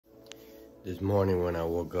This morning when I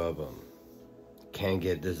woke up, can't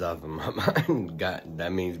get this off of my mind.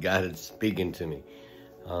 That means God is speaking to me.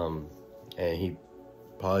 And he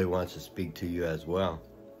probably wants to speak to you as well.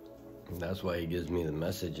 And that's why he gives me the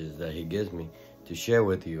messages that he gives me to share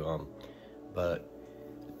with you. But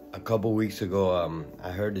a couple weeks ago, I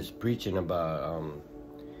heard this preaching about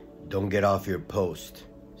don't get off your post.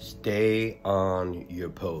 Stay on your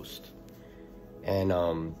post. And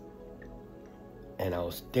I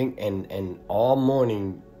was thinking, and all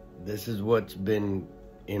morning, this is what's been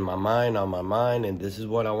in my mind, on my mind, and this is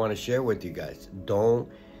what I want to share with you guys. Don't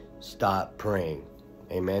stop praying.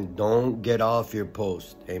 Amen. Don't get off your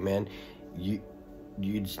post. Amen.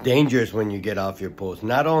 It's dangerous when you get off your post.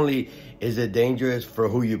 Not only is it dangerous for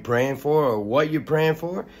who you're praying for or what you're praying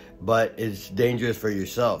for, but it's dangerous for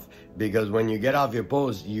yourself. Because when you get off your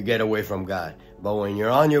post, you get away from God. But when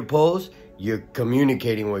you're on your post, you're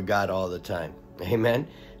communicating with God all the time. Amen.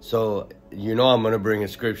 So, I'm going to bring a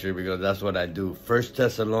scripture because that's what I do. 1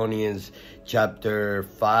 Thessalonians chapter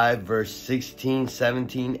 5, verse 16,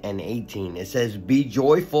 17, and 18. It says, be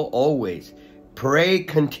joyful always. Pray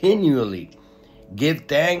continually. Give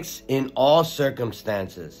thanks in all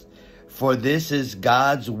circumstances. For this is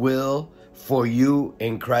God's will for you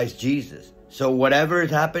in Christ Jesus. So whatever is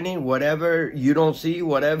happening, whatever you don't see,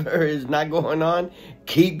 whatever is not going on,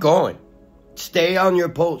 keep going. Stay on your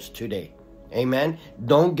post today. Amen.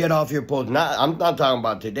 Don't get off your post. I'm not talking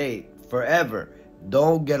about today. Forever.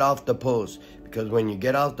 Don't get off the post. Because when you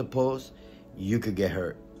get off the post, you could get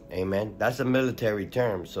hurt. Amen. That's a military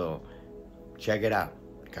term. So check it out.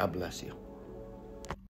 God bless you.